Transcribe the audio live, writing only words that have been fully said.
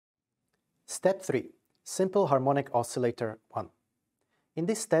Step 3. Simple harmonic oscillator 1. In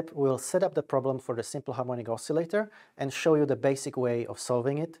this step, we will set up the problem for the simple harmonic oscillator and show you the basic way of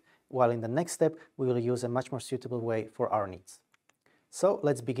solving it, while in the next step, we will use a much more suitable way for our needs. So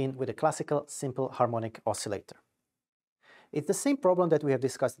let's begin with a classical simple harmonic oscillator. It's the same problem that we have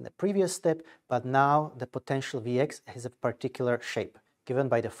discussed in the previous step, but now the potential Vx has a particular shape, given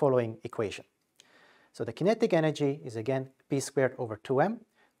by the following equation. So the kinetic energy is again p squared over 2m,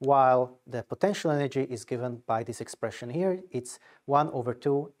 while the potential energy is given by this expression here. It's 1 over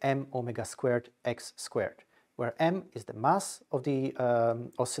 2 m omega squared x squared, where m is the mass of the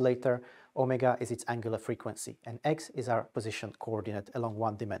oscillator, omega is its angular frequency, and x is our position coordinate along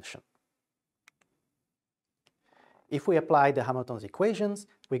one dimension. If we apply the Hamilton's equations,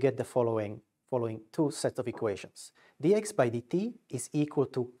 we get the following two sets of equations. dx by dt is equal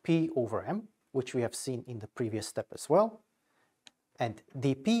to p over m, which we have seen in the previous step as well. And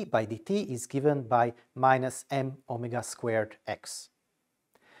dp by dt is given by minus m omega squared x.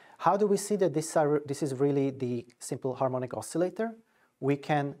 How do we see that this is really the simple harmonic oscillator? We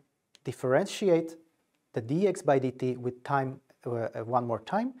can differentiate the dx by dt with time one more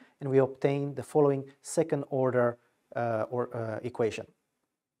time, and we obtain the following second order equation.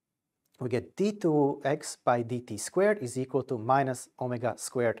 We get d2x by dt squared is equal to minus omega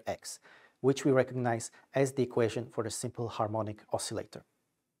squared x, which we recognize as the equation for the simple harmonic oscillator.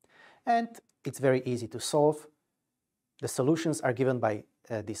 And it's very easy to solve. The solutions are given by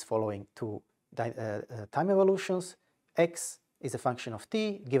these following two time evolutions. X is a function of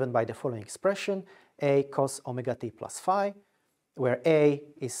t, given by the following expression, a cos omega t plus phi, where a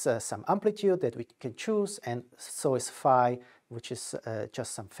is some amplitude that we can choose, and so is phi, which is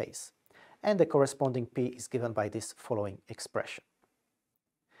just some phase. And the corresponding p is given by this following expression.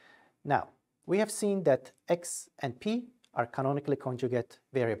 Now, we have seen that x and p are canonically conjugate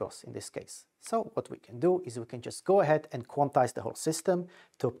variables in this case. So what we can do is we can just go ahead and quantize the whole system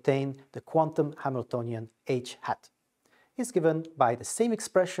to obtain the quantum Hamiltonian h hat. It's given by the same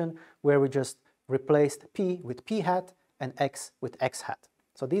expression where we just replaced p with p hat and x with x hat.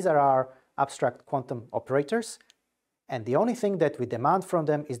 So these are our abstract quantum operators, and the only thing that we demand from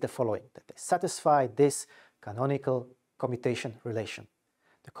them is the following, that they satisfy this canonical commutation relation.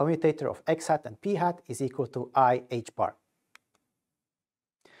 The commutator of x hat and p hat is equal to I h bar.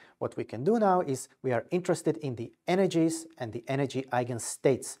 What we can do now is we are interested in the energies and the energy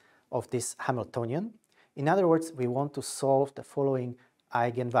eigenstates of this Hamiltonian. In other words, we want to solve the following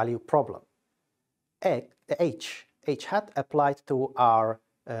eigenvalue problem. H hat applied to our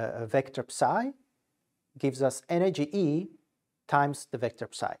vector psi gives us energy E times the vector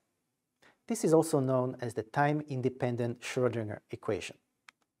psi. This is also known as the time-independent Schrödinger equation.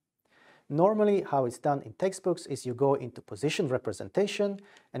 Normally, how it's done in textbooks is you go into position representation,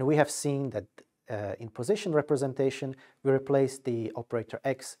 and we have seen that in position representation, we replace the operator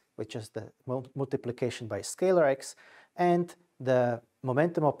x with just the multiplication by scalar x, and the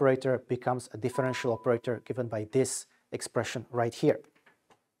momentum operator becomes a differential operator given by this expression right here.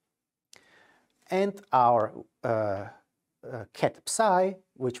 And our ket psi,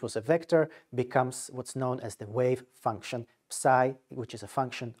 which was a vector, becomes what's known as the wave function psi, which is a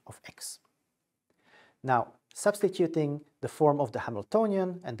function of x. Now, substituting the form of the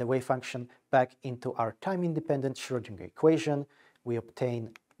Hamiltonian and the wave function back into our time-independent Schrödinger equation, we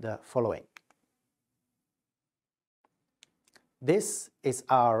obtain the following. This is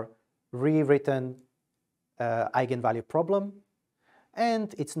our rewritten eigenvalue problem,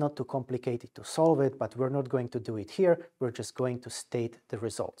 and it's not too complicated to solve it, but we're not going to do it here. We're just going to state the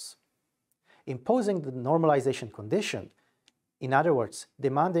results. Imposing the normalization condition, in other words,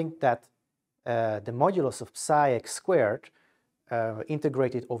 demanding that the modulus of psi x squared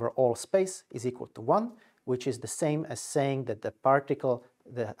integrated over all space is equal to 1, which is the same as saying that the particle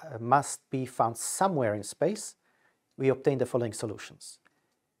must be found somewhere in space, we obtain the following solutions.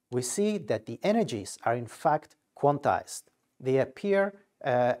 We see that the energies are in fact quantized. They appear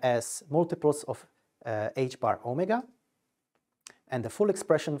as multiples of h bar omega, and the full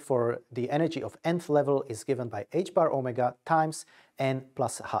expression for the energy of nth level is given by h bar omega times n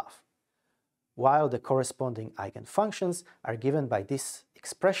plus a half, while the corresponding eigenfunctions are given by this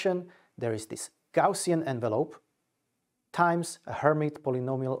expression. There is this Gaussian envelope times a Hermite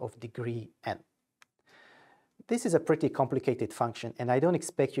polynomial of degree n. This is a pretty complicated function, and I don't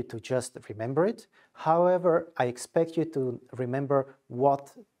expect you to just remember it. However, I expect you to remember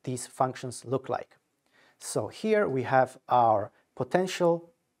what these functions look like. So here we have our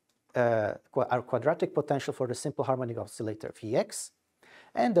potential, our quadratic potential for the simple harmonic oscillator Vx,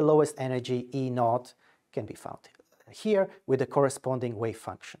 and the lowest energy E0 can be found here with the corresponding wave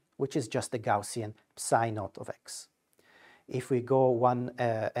function, which is just the Gaussian psi naught of x. If we go one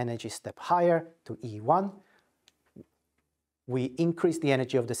energy step higher to E1, we increase the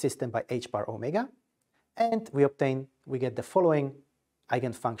energy of the system by h bar omega, and we get the following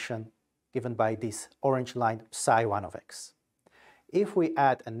eigenfunction given by this orange line psi 1 of x. If we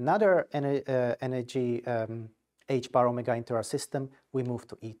add another energy h bar omega into our system, we move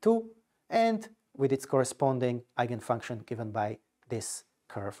to E2, and with its corresponding eigenfunction given by this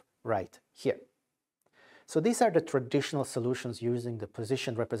curve right here. So these are the traditional solutions using the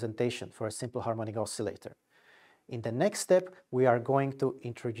position representation for a simple harmonic oscillator. In the next step, we are going to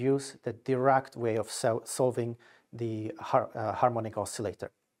introduce the Dirac way of solving the harmonic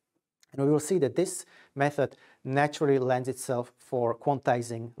oscillator. And we will see that this method naturally lends itself for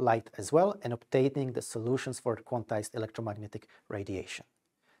quantizing light as well and obtaining the solutions for the quantized electromagnetic radiation.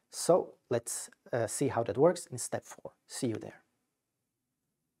 So let's see how that works in step 4. See you there.